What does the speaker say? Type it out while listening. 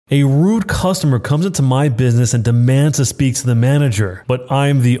A rude customer comes into my business and demands to speak to the manager, but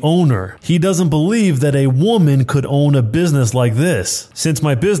I'm the owner. He doesn't believe that a woman could own a business like this, since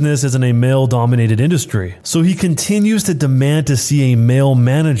my business is in a male-dominated industry. So he continues to demand to see a male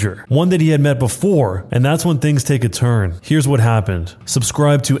manager, one that he had met before, and that's when things take a turn. Here's what happened.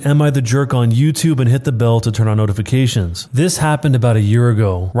 Subscribe to Am I the Jerk on YouTube and hit the bell to turn on notifications. This happened about a year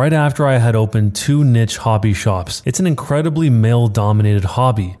ago, right after I had opened 2 niche hobby shops. It's an incredibly male-dominated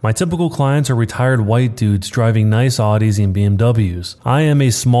hobby. My typical clients are retired white dudes driving nice Audis and BMWs. I am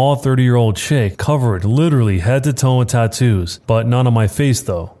a small 30-year-old chick covered literally head to toe in tattoos, but none on my face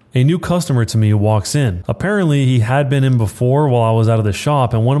though. A new customer to me walks in. Apparently, he had been in before while I was out of the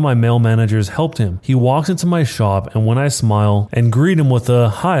shop and one of my male managers helped him. He walks into my shop and when I smile and greet him with a,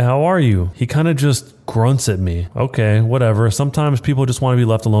 "Hi, how are you?" he kind of just grunts at me. Okay, whatever. Sometimes people just want to be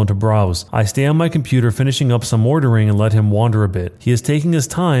left alone to browse. I stay on my computer finishing up some ordering and let him wander a bit. He is taking his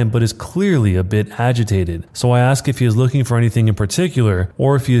time but is clearly a bit agitated. So I ask if he is looking for anything in particular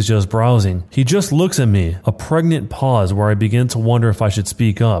or if he is just browsing. He just looks at me, a pregnant pause where I begin to wonder if I should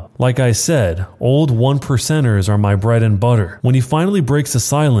speak up. Like I said, old 1%ers are my bread and butter. When he finally breaks the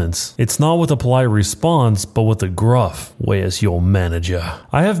silence, it's not with a polite response but with a gruff, "Where's your manager?"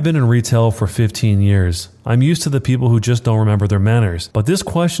 I have been in retail for 15 years. I'm used to the people who just don't remember their manners. But this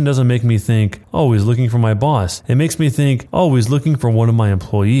question doesn't make me think, oh, he's looking for my boss. It makes me think, oh, he's looking for one of my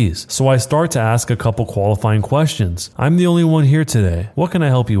employees. So I start to ask a couple qualifying questions. I'm the only one here today. What can I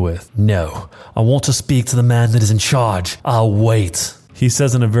help you with? "No, I want to speak to the man that is in charge. I'll wait," he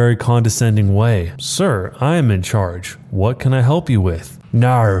says in a very condescending way. "Sir, I am in charge. What can I help you with?"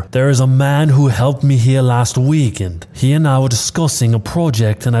 "No, there is a man who helped me here last week and he and I were discussing a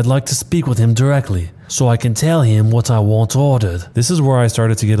project and I'd like to speak with him directly, so I can tell him what I want ordered." This is where I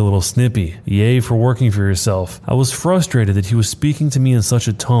started to get a little snippy. Yay for working for yourself. I was frustrated that he was speaking to me in such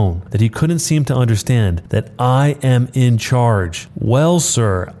a tone that he couldn't seem to understand that I am in charge. Well,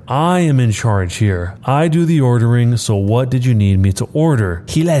 sir, I am in charge here. I do the ordering, so what did you need me to order?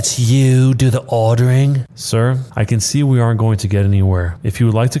 "He lets you do the ordering?" Sir, I can see we aren't going to get anywhere. If you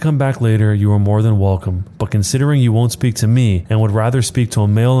would like to come back later, you are more than welcome. But considering you won't speak to me and would rather speak to a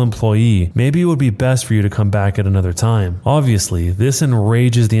male employee, maybe it would be best for you to come back at another time. Obviously, this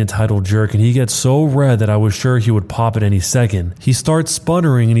enrages the entitled jerk and he gets so red that I was sure he would pop at any second. He starts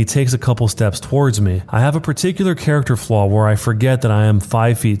sputtering and he takes a couple steps towards me. I have a particular character flaw where I forget that I am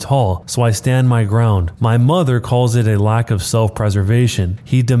 5 feet tall, so I stand my ground. My mother calls it a lack of self-preservation.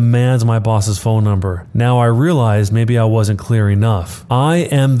 He demands my boss's phone number. Now I realize maybe I wasn't clear enough.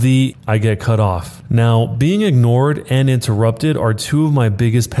 I get cut off. Now, being ignored and interrupted are 2 of my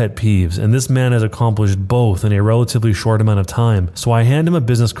biggest pet peeves, and this man has accomplished both in a relatively short amount of time, so I hand him a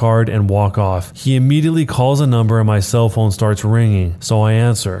business card and walk off. He immediately calls a number and my cell phone starts ringing, so I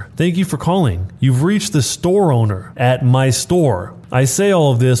answer. "Thank you for calling. You've reached the store owner at my store." I say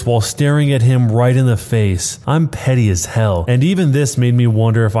all of this while staring at him right in the face. I'm petty as hell, and even this made me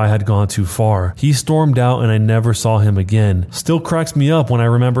wonder if I had gone too far. He stormed out and I never saw him again. Still cracks me up when I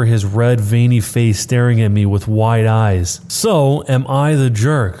remember his red, veiny face staring at me with wide eyes. So, am I the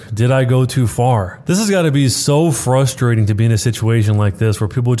jerk? Did I go too far? This has got to be so frustrating to be in a situation like this where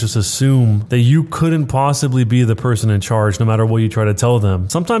people just assume that you couldn't possibly be the person in charge no matter what you try to tell them.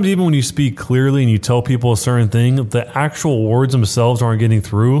 Sometimes even when you speak clearly and you tell people a certain thing, the actual words themselves aren't getting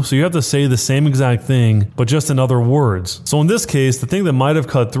through, so you have to say the same exact thing but just in other words. So in this case, the thing that might have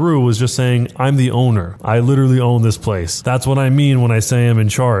cut through was just saying, "I'm the owner. I literally own this place. That's what I mean when I say I'm in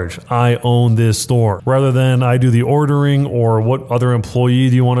charge. I own this store," rather than "I do the ordering" or "what other employee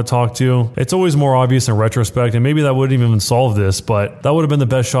do you want to talk to?" It's always more obvious in retrospect, and maybe that wouldn't even solve this, but that would have been the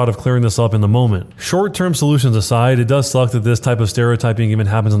best shot of clearing this up in the moment. Short-term solutions aside, it does suck that this type of stereotyping even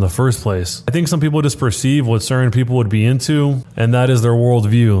happens in the first place. I think some people just perceive what certain people would be into, and that is their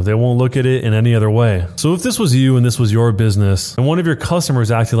worldview. They won't look at it in any other way. So if this was you and this was your business, and one of your customers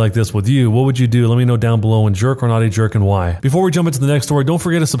acted like this with you, what would you do? Let me know down below, and jerk or not a jerk and why. Before we jump into the next story, don't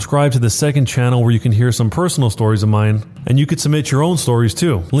forget to subscribe to the second channel where you can hear some personal stories of mine, and you could submit your own stories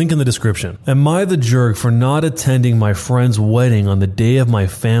too. Link in the description. Am I the jerk for not attending my friend's wedding on the day of my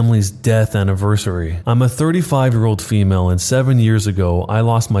family's death anniversary? I'm a 35-year-old female, and 7 years ago, I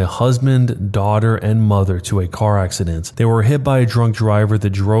lost my husband, daughter, and mother to a car accident. They were hit by a drunk driver that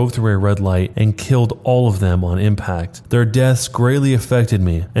drove through a red light and killed all of them on impact. Their deaths greatly affected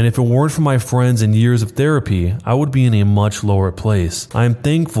me, and if it weren't for my friends and years of therapy, I would be in a much lower place. I am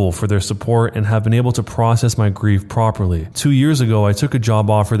thankful for their support and have been able to process my grief properly. 2 years ago, I took a job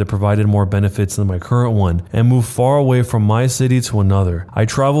offer that provided more benefits than my current one and moved far away from my city to another. I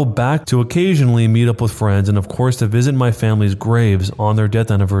travel back to occasionally meet up with friends and of course to visit my family's graves on their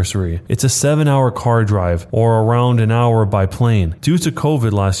death anniversary. It's a 7-hour car drive or around an hour by plane. Due to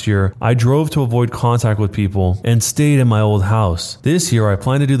COVID last year, I drove to avoid contact with people and stayed in my old house. This year, I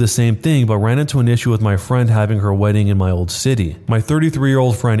plan to do the same thing but ran into an issue with my friend having her wedding in my old city. My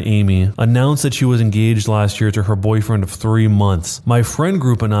 33-year-old friend Amy announced that she was engaged last year to her boyfriend of 3 months. My friend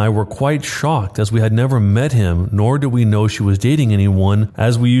group and I were quite shocked as we had never met him, nor did we know she was dating anyone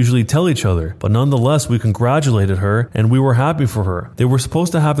as we usually tell each other. But nonetheless, we congratulated her and we were happy for her. They were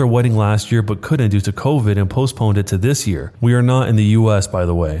supposed to have their wedding last year but couldn't due to COVID and postponed it to this year. We are not in the US, by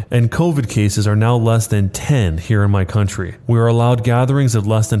the way, and COVID cases are now less than 10 here in my country. We are allowed gatherings of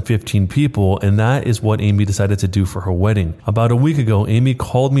less than 15 people, and that is what Amy decided to do for her wedding. About a week ago, Amy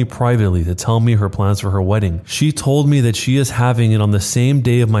called me privately to tell me her plans for her wedding. She told me that she is having it on the same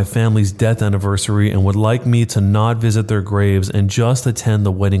day of my family's death anniversary and would like me to not visit their graves and just attend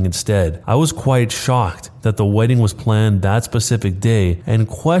the wedding instead. I was quite shocked that the wedding was planned that specific day and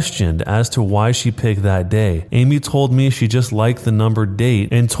questioned as to why she picked that day. Amy told me she just liked the numbered date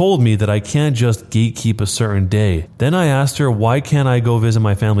and told me that I can't just gatekeep a certain day. Then I asked her why can't I go visit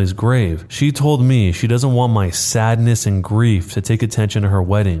my family's grave. She told me she doesn't want my sadness and grief to take attention to her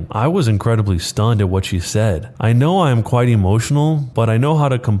wedding. I was incredibly stunned at what she said. I know I am quite emotional, but I know how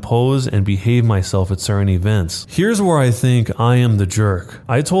to compose and behave myself at certain events. Here's where I think I am the jerk.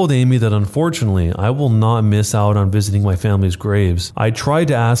 I told Amy that unfortunately I will not miss out on visiting my family's graves. I tried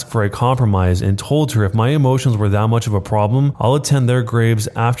to ask for a compromise and told her if my emotions were that much of a problem, I'll attend their graves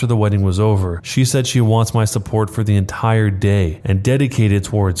after the wedding was over. She said she wants my support for the entire day and dedicate it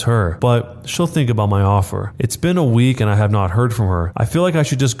towards her, but she'll think about my offer. It's been a week and I have not heard from her. I feel like I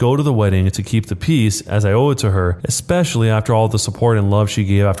should just go to the wedding to keep the peace as I owe it to her, especially after all the support and love she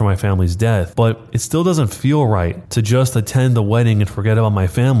gave after my family's death, but it still doesn't feel right to just attend the wedding and forget about my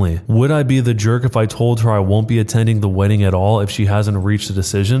family. Would I be the jerk if I told her I won't be attending the wedding at all if she hasn't reached a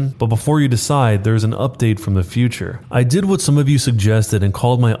decision? But before you decide, there's an update from the future. I did what some of you suggested and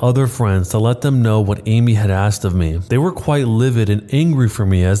called my other friends to let them know what Amy had asked of me. They were quite livid and angry for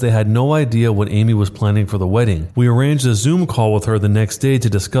me as they had no idea what Amy was planning for the wedding. We arranged a Zoom call with her the next day to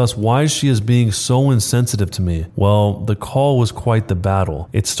discuss why she is being so insensitive to me. Well, the call was quite the battle.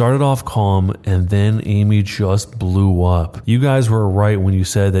 It started off calm and then Amy just blew up. You guys were right when you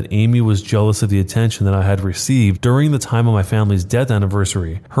said that Amy was jealous of the attention that I had received during the time of my family's death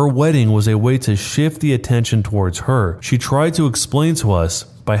anniversary. Her wedding was a way to shift the attention towards her. She tried to explain to us,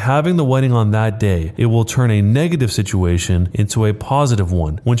 by having the wedding on that day, it will turn a negative situation into a positive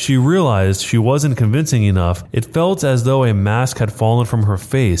one. When she realized she wasn't convincing enough, it felt as though a mask had fallen from her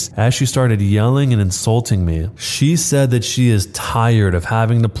face as she started yelling and insulting me. She said that she is tired of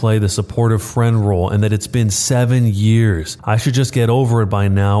having to play the supportive friend role and that it's been 7 years. I should just get over it by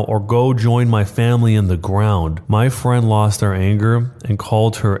now or go join my family in the ground. My friend lost her anger and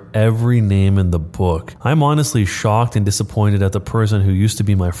called her every name in the book. I'm honestly shocked and disappointed at the person who used to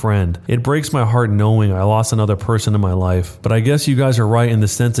be my friend. It breaks my heart knowing I lost another person in my life, but I guess you guys are right in the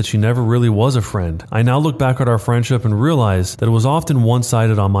sense that she never really was a friend. I now look back at our friendship and realize that it was often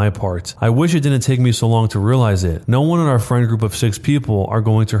one-sided on my part. I wish it didn't take me so long to realize it. No one in our friend group of 6 people are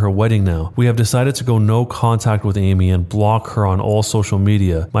going to her wedding now. We have decided to go no contact with Amy and block her on all social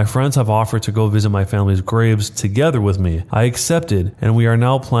media. My friends have offered to go visit my family's graves together with me. I accepted, and we are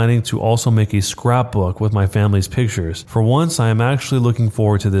now planning to also make a scrapbook with my family's pictures. For once, I am actually looking forward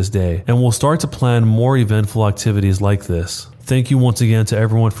to this day, and we'll start to plan more eventful activities like this. Thank you once again to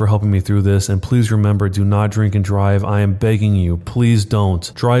everyone for helping me through this, and please remember, do not drink and drive. I am begging you, please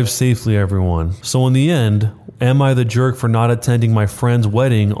don't. Drive safely, everyone. So in the end, am I the jerk for not attending my friend's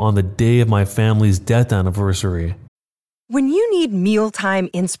wedding on the day of my family's death anniversary? When you need mealtime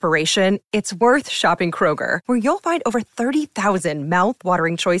inspiration, it's worth shopping Kroger, where you'll find over 30,000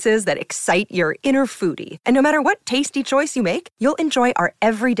 mouth-watering choices that excite your inner foodie. And no matter what tasty choice you make, you'll enjoy our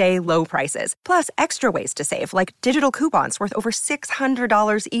everyday low prices, plus extra ways to save, like digital coupons worth over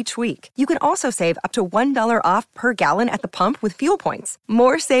 $600 each week. You can also save up to $1 off per gallon at the pump with fuel points.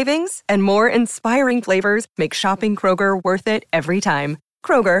 More savings and more inspiring flavors make shopping Kroger worth it every time.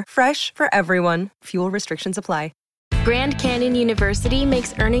 Kroger, fresh for everyone. Fuel restrictions apply. Grand Canyon University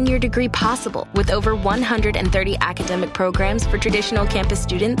makes earning your degree possible with over 130 academic programs for traditional campus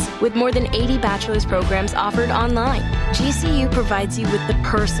students with more than 80 bachelor's programs offered online. GCU provides you with the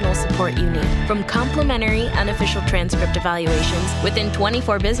personal support you need, from complimentary unofficial transcript evaluations within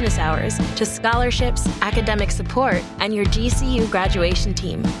 24 business hours to scholarships, academic support, and your GCU graduation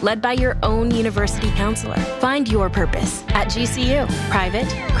team, led by your own university counselor. Find your purpose at GCU. Private,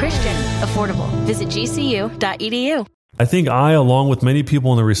 Christian, affordable. Visit gcu.edu. I think I, along with many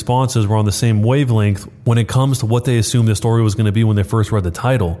people in the responses, were on the same wavelength when it comes to what they assumed the story was going to be when they first read the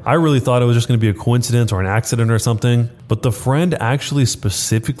title. I really thought it was just going to be a coincidence or an accident or something, but the friend actually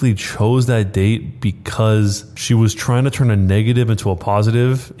specifically chose that date because she was trying to turn a negative into a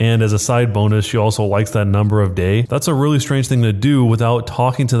positive, and as a side bonus, she also likes that number of day. That's a really strange thing to do without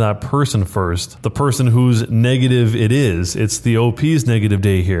talking to that person first, the person whose negative it is. It's the OP's negative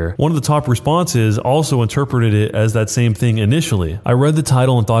day here. One of the top responses also interpreted it as that same thing initially. I read the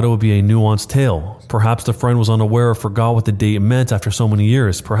title and thought it would be a nuanced tale. Perhaps the friend was unaware or forgot what the date meant after so many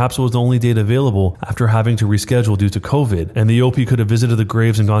years. Perhaps it was the only date available after having to reschedule due to COVID, and the OP could have visited the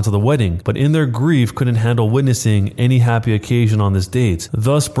graves and gone to the wedding, but in their grief couldn't handle witnessing any happy occasion on this date.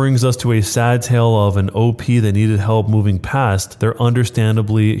 Thus brings us to a sad tale of an OP that needed help moving past their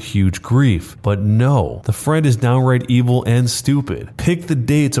understandably huge grief. But no, the friend is downright evil and stupid. Picked the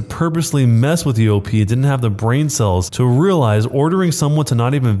date to purposely mess with the OP and didn't have the brain cells to realize ordering someone to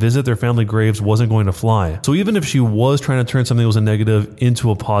not even visit their family graves wasn't going to fly. So even if she was trying to turn something that was a negative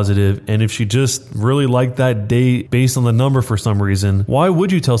into a positive, and if she just really liked that date based on the number for some reason, why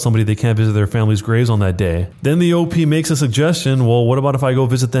would you tell somebody they can't visit their family's graves on that day? Then the OP makes a suggestion, well, what about if I go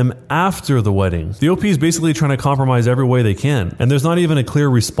visit them after the wedding? The OP is basically trying to compromise every way they can, and there's not even a clear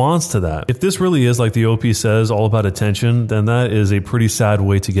response to that. If this really is, like the OP says, all about attention, then that is a pretty sad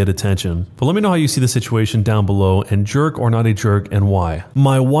way to get attention. But let me know how you see the situation down below, and jerk or not a jerk, and why.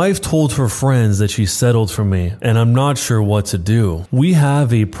 My wife told her friends that she settled for me, and I'm not sure what to do. We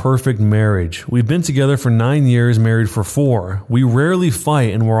have a perfect marriage. We've been together for 9 years, married for 4. We rarely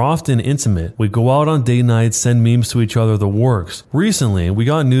fight, and we're often intimate. We go out on date nights, send memes to each other, the works. Recently, we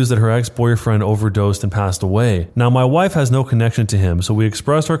got news that her ex-boyfriend overdosed and passed away. Now, my wife has no connection to him, so we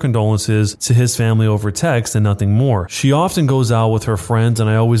expressed our condolences to his family over text and nothing more. She often goes out with her friends, and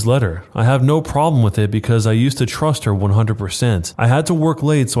I always let her. I have no problem with it because I used to trust her 100%. I had to work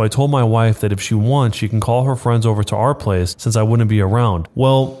late, so I told my wife that if she wants, she can call her friends over to our place since I wouldn't be around.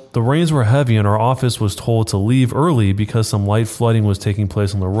 Well, the rains were heavy and our office was told to leave early because some light flooding was taking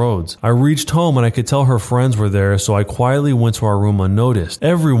place on the roads. I reached home and I could tell her friends were there, so I quietly went to our room unnoticed.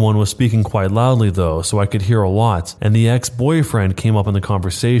 Everyone was speaking quite loudly though, so I could hear a lot, and the ex-boyfriend came up in the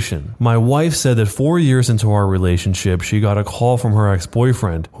conversation. My wife said that 4 years into our relationship, she got a call from her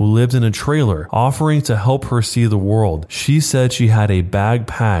ex-boyfriend, who lived in a trailer, offering to help her see the world. She said she had a bag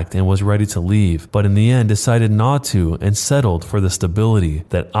packed and was ready to leave, but in the end decided not to and settled for the stability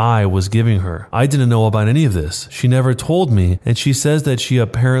that I was giving her. I didn't know about any of this. She never told me, and she says that she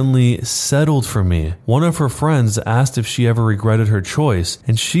apparently settled for me. One of her friends asked if she ever regretted her choice,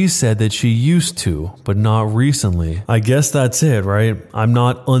 and she said that she used to, but not recently. I guess that's it, right? I'm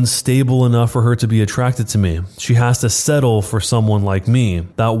not unstable enough for her to be attracted to me. She has to settle for someone like me.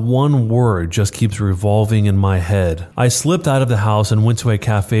 That one word just keeps revolving in my head. I slipped out of the house and went to a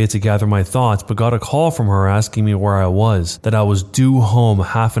cafe to gather my thoughts, but got a call from her asking me where I was, that I was due home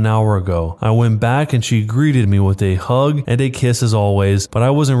half an hour ago. I went back and she greeted me with a hug and a kiss as always, but I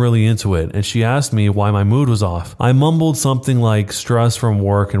wasn't really into it, and she asked me why my mood was off. I mumbled something like stress from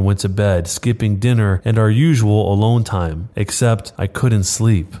work and went to bed, skipping dinner and our usual alone time, except I couldn't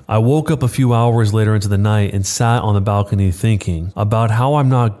sleep. I woke up a few hours later into the night and sat on the balcony thinking about how I'm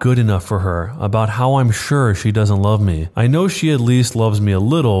not good enough for her, about how I'm sure she doesn't love me. I know she at least loves me a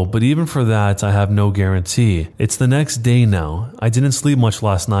little, but even for that, I have no guarantee. It's the next day now. I didn't sleep much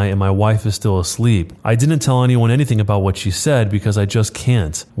last night and my wife is still asleep. I didn't tell anyone anything about what she said because I just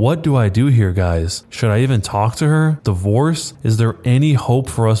can't. What do I do here, guys? Should I even talk to her? Divorce? Is there any hope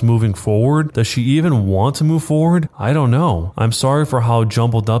for us moving forward? Does she even want to move forward? I don't know. I'm sorry for how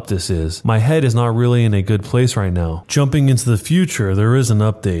jumbled up this is. My head is not really in a good place right now. Jumping into the future, there is an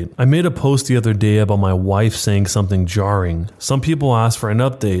update. I made a post the other day about my wife saying something jarring. Some people asked for an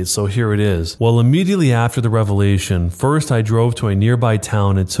update, so here it is. Well, immediately after the revelation, first I drove to a nearby town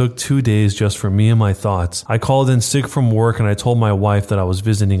down and took 2 days just for me and my thoughts. I called in sick from work and I told my wife that I was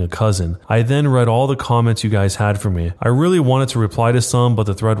visiting a cousin. I then read all the comments you guys had for me. I really wanted to reply to some, but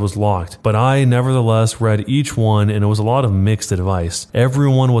the thread was locked. But I nevertheless read each one and it was a lot of mixed advice.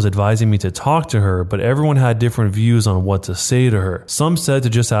 Everyone was advising me to talk to her, but everyone had different views on what to say to her. Some said to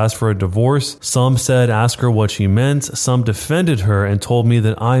just ask for a divorce. Some said ask her what she meant. Some defended her and told me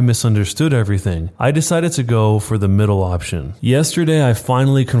that I misunderstood everything. I decided to go for the middle option. Yesterday, I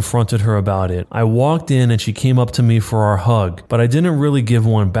finally confronted her about it. I walked in and she came up to me for our hug, but I didn't really give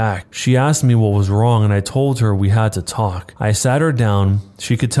one back. She asked me what was wrong and I told her we had to talk. I sat her down.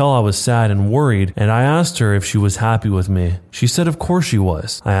 She could tell I was sad and worried, and I asked her if she was happy with me. She said of course she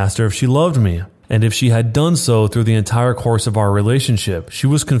was. I asked her if she loved me, and if she had done so through the entire course of our relationship. She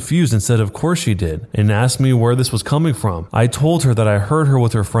was confused and said of course she did, and asked me where this was coming from. I told her that I heard her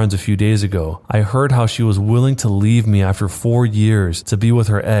with her friends a few days ago. I heard how she was willing to leave me after 4 years to be with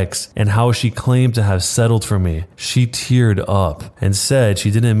her ex, and how she claimed to have settled for me. She teared up and said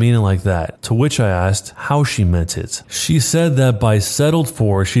she didn't mean it like that, to which I asked how she meant it. She said that by settled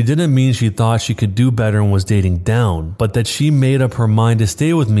for, she didn't mean she thought she could do better and was dating down, but that she made up her mind to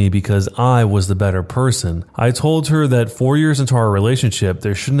stay with me because I was the better person. I told her that 4 years into our relationship,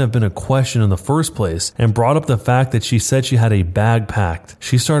 there shouldn't have been a question in the first place, and brought up the fact that she said she had a bag packed.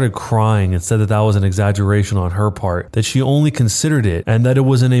 She started crying and said that that was an exaggeration on her part, that she only considered it, and that it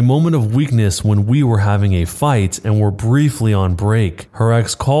was in a moment of weakness when we were having a fight and were briefly on break. Her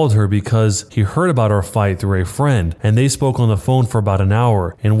ex called her because he heard about our fight through a friend, and they spoke on the phone for about an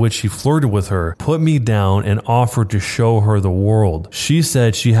hour, in which he flirted with her, put me down, and offered to show her the world. She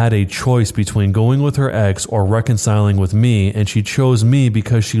said she had a choice between going with her ex or reconciling with me, and she chose me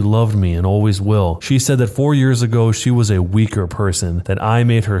because she loved me and always will. She said that 4 years ago she was a weaker person, that I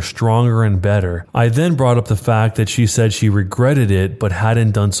made her stronger and better. I then brought up the fact that she said she regretted it but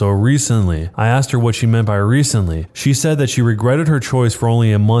hadn't done so recently. I asked her what she meant by recently. She said that she regretted her choice for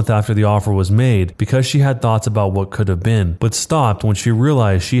only a month after the offer was made because she had thoughts about what could have been, but stopped when she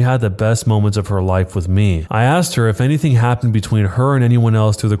realized she had the best moments of her life with me. I asked her if anything happened between her and anyone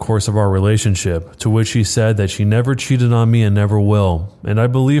else through the course of our relationship, to which she said that she never cheated on me and never will, and I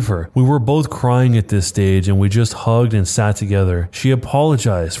believe her. We were both crying at this stage and we just hugged and sat together. She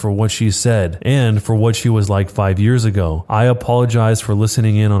apologized for what she said and for what she was like 5 years ago. I apologized for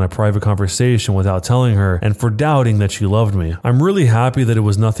listening in on a private conversation without telling her and for doubting that she loved me. I'm really happy that it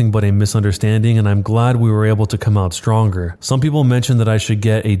was nothing but a misunderstanding, and I'm glad we were able to come out stronger. Some people mentioned that I should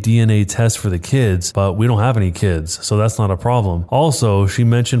get a DNA test for the kids, but we don't have any kids, so that's not a problem. Also, she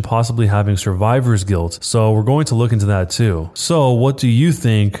mentioned possibly having survivor's guilt, so we're going to look into that too. So what do you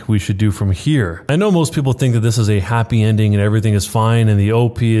think we should do from here? I know most people think that this is a happy ending and everything is fine and the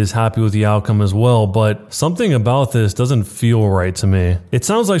OP is happy with the outcome as well, but something about this doesn't feel right to me. It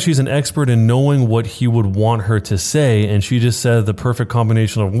sounds like she's an expert in knowing what he would want her to say, and she just said the perfect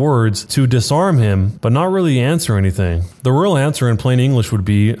combination of words to disarm him, but not really answer anything. The real answer in plain English would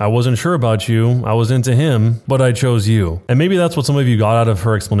be, I wasn't sure about you, I was into him, but I chose you. And maybe that's what some of you got out of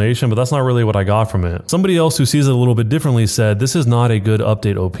her explanation, but that's not really what I got from it. Somebody else who sees it a little bit differently said, this is not a good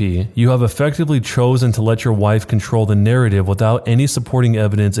update, OP. You have effectively chosen to let your wife control the narrative without any supporting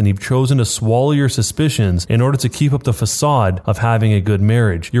evidence, and you've chosen to swallow your suspicions in order to keep up the facade of having a good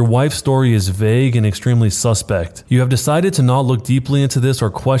marriage. Your wife's story is vague and extremely suspect. You have decided to not look deeply into this or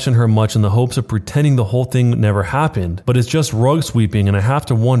question her much in the hopes of pretending the whole thing never happened, but it's just rug sweeping, and I have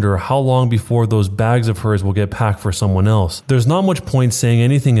to wonder how long before those bags of hers will get packed for someone else. There's not much point saying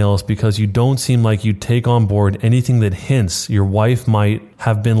anything else because you don't seem like you take on board anything that hints your wife might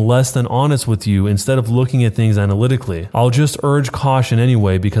have been less than honest with you instead of looking at things analytically. I'll just urge caution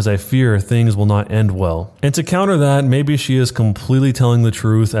anyway because I fear things will not end well. And to counter that, maybe she is completely telling the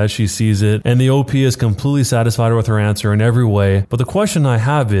truth as she sees it, and the OP is completely satisfied with her answer in every way. But the question I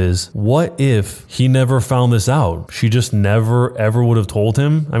have is, what if he never found this out? She just never ever would have told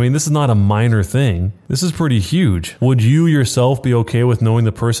him? I mean, this is not a minor thing. This is pretty huge. Would you yourself be okay with knowing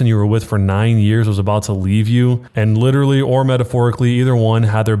the person you were with for 9 years was about to leave you, and literally or metaphorically, either one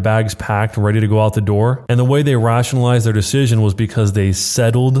had their bags packed ready to go out the door, and the way they rationalized their decision was because they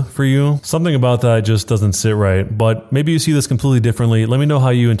settled for you? Something about that just doesn't sit right, but maybe you see this completely differently. Let me know how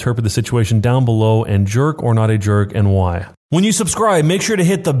you interpret the situation down below, and jerk or not a jerk, and why. When you subscribe, make sure to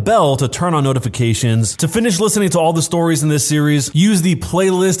hit the bell to turn on notifications. To finish listening to all the stories in this series, use the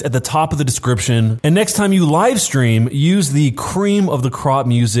playlist at the top of the description. And next time you live stream, use the cream of the crop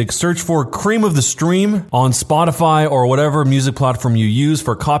music. Search for Cream of the Stream on Spotify or whatever music platform you use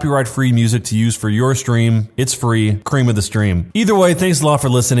for copyright-free music to use for your stream. It's free. Cream of the Stream. Either way, thanks a lot for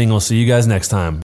listening. I'll see you guys next time.